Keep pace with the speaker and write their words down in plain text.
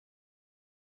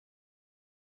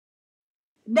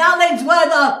Knowledge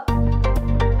weather.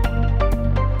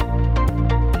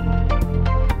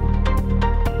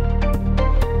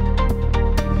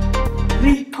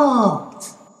 Report.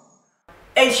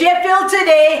 In Sheffield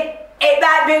today, it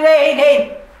might be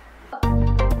raining.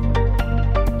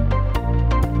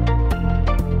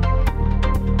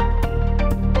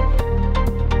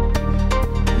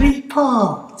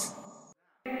 Report.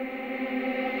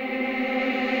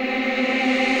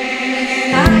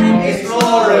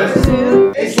 Explorers,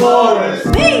 explorers,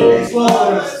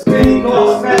 explorers,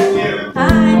 Greencoast Rescue.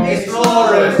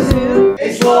 Explorers,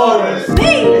 explorers,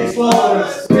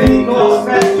 explorers, Greencoast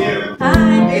Rescue.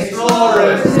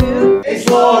 Explorers,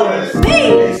 explorers,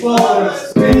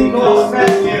 explorers, Greencoast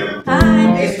Rescue.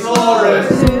 Explorers,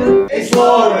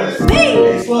 explorers,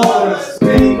 explorers,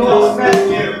 Greencoast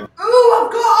Rescue. Ooh, I've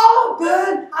got all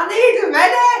burn. I need them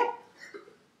ready.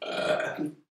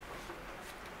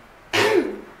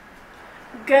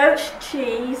 Goat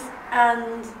cheese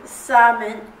and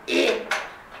salmon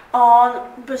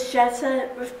on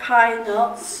bruschetta with pine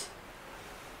nuts.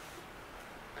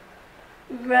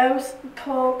 Roast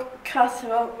pork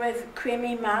casserole with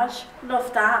creamy mash,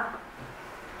 love that.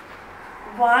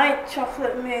 White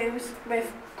chocolate mousse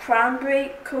with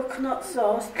cranberry coconut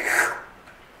sauce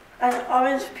and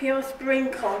orange peel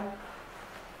sprinkle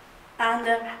and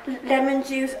lemon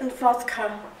juice and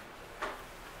vodka.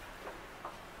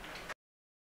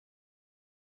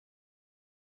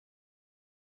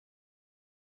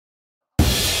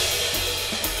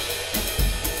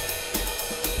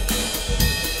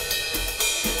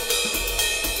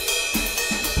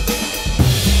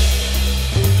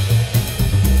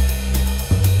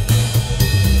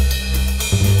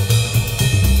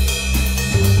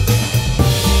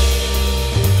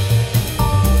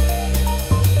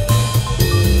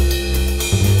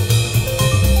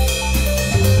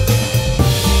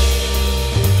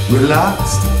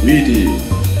 Relaxed readings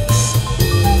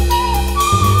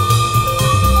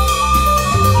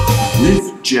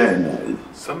with Jenny.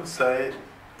 Some say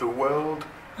the world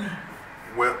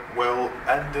will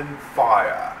end in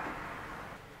fire.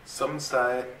 Some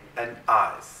say in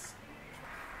ice.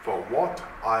 For what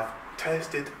I've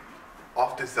tasted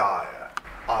of desire,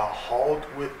 I hold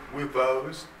with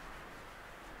those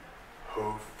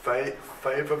who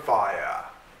favor fire.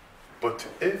 But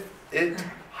if it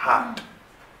had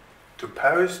to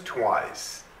perish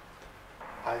twice,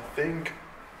 I think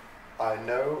I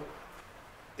know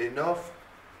enough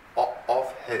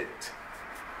of it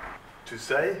to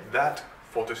say that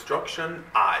for destruction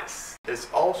ice is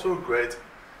also great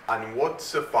and would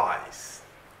suffice.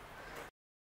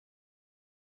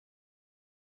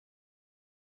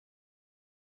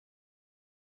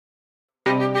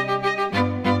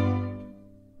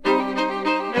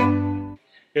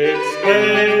 It's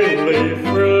Haley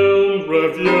from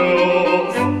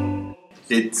Reviews.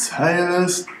 It's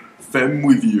Haley's Femme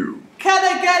with you. Can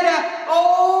I get a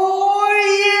oh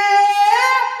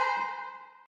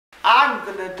yeah? I'm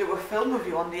gonna do a film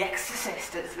review on The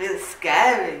Exorcist. It's really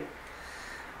scary,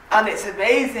 and it's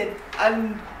amazing.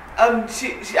 And I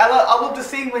love the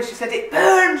scene when she said, "It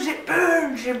burns, it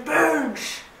burns, it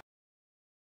burns."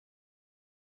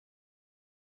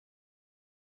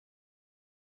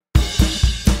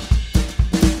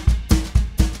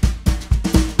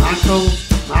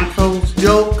 Michael's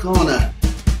Joke Corner.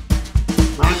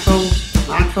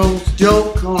 Michael's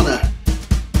Joke Corner.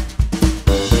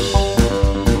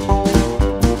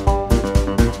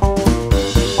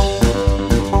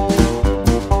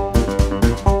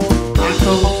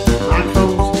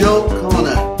 Michael's Joke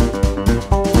Corner.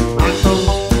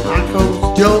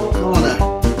 Michael's Joke Corner.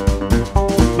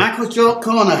 Michael's Joke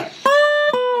Corner.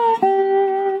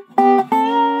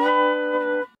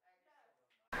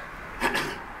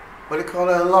 What do you call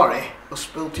a lorry who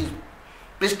spilt his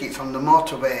biscuits on the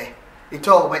motorway? It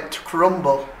all went to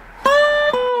crumble.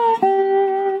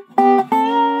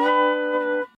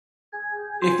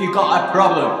 If you got a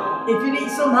problem, if you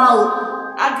need some help,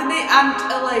 Agony Aunt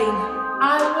Elaine.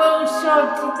 I will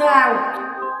sort it out.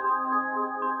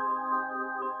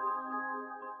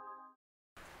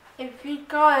 If you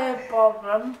got a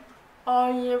problem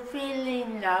or you're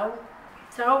feeling low,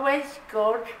 it's always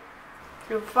good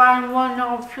to find one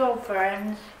of your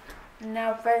friends and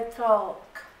have a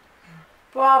talk.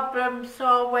 Problems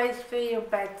always feel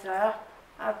better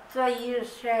after you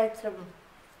share them.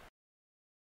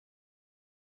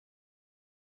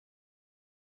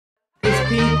 it's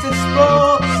Peter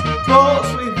Sports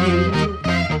Review.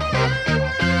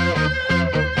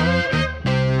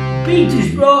 Peter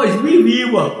Sports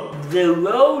Reviewer. The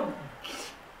road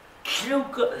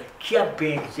snooker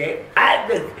championship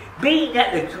being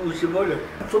at the Crucible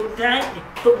from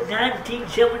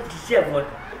 1977.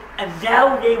 And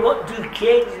now they want to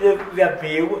change the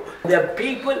view. The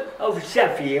people of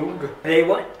Sheffield, they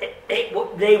want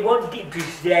it to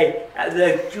stay at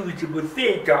the Crucible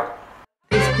Theatre.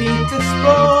 It's Peter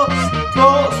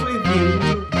Sports Review.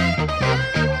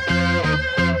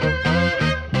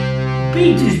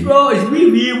 Peter Sports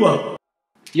Review.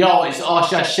 Yo, it's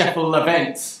Arsha Sheffield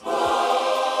Events.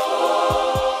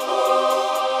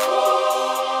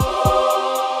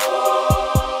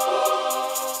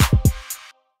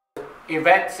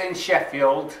 Events in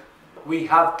Sheffield. We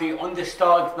have the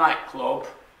Understars nightclub,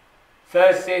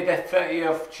 Thursday the 30th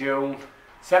of June,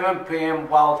 7 p.m.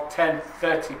 while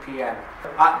 10:30 p.m.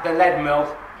 at the Lead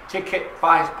Mill, ticket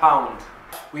 £5.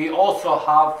 We also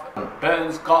have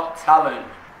Burton's Got Talent,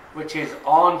 which is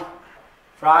on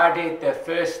Friday the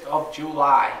 1st of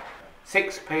July,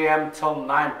 6 p.m. till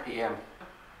 9 p.m.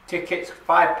 Tickets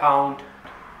 £5,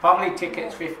 family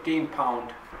tickets £15,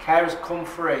 carers come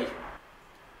free.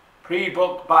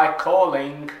 Pre-book by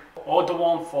calling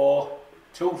 014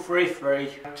 233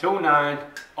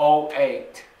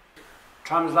 2908.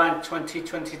 Transline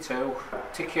 2022.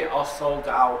 Ticket are sold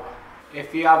out.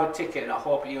 If you have a ticket, I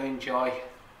hope you enjoy.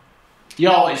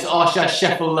 Yo, it's Arsha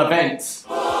Sheffield Events.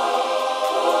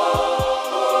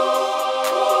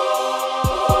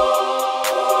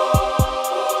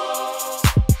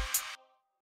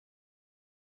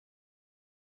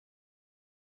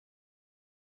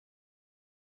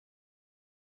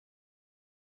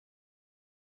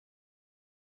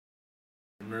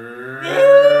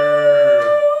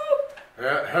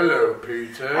 Hello,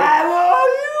 Peter. How are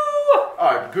you?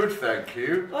 I'm good, thank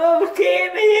you. Oh,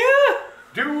 same here.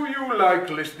 Do you like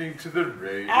listening to the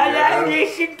radio? I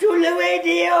listen to the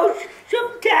radio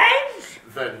sometimes.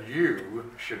 Then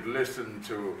you should listen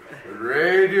to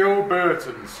Radio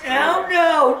Burton Street. Oh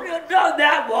no, not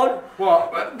that one.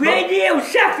 What? Radio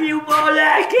Sheffield, more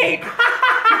like it.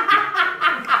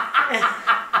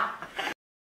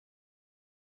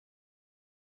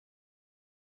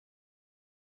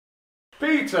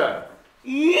 Peter,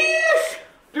 Yes,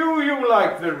 do you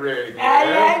like the radio?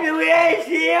 I like the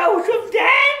radio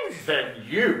sometimes. Then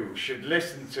you should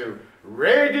listen to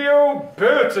Radio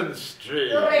Burton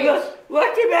Street.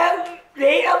 What about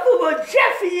the other one,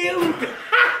 Sheffield?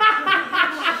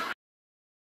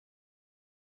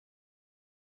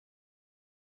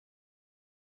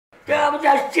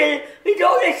 We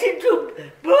don't listen to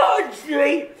Burton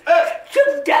Street.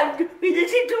 Sometimes we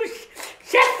listen to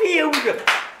Sheffield.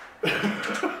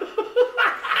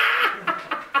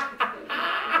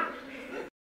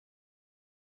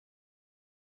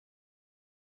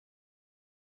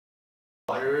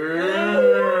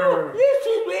 This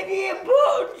is really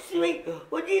important, Street.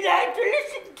 Would you like to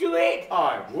listen to it?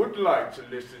 I would like to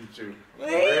listen to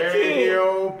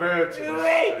Radio Burton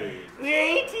Street.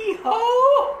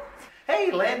 Radio.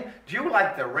 Hey Lynn, do you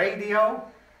like the radio?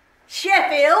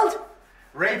 Sheffield,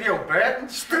 Radio Burton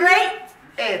Street? straight,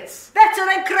 It's better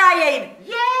than crying.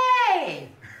 yay!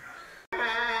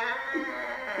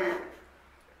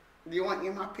 Do you want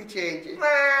your nappy changes?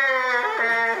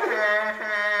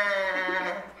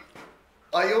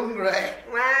 Are you hungry?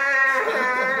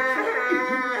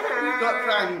 Stop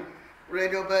crying.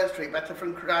 Radio Bird Street, better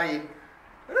from crying.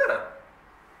 Huh.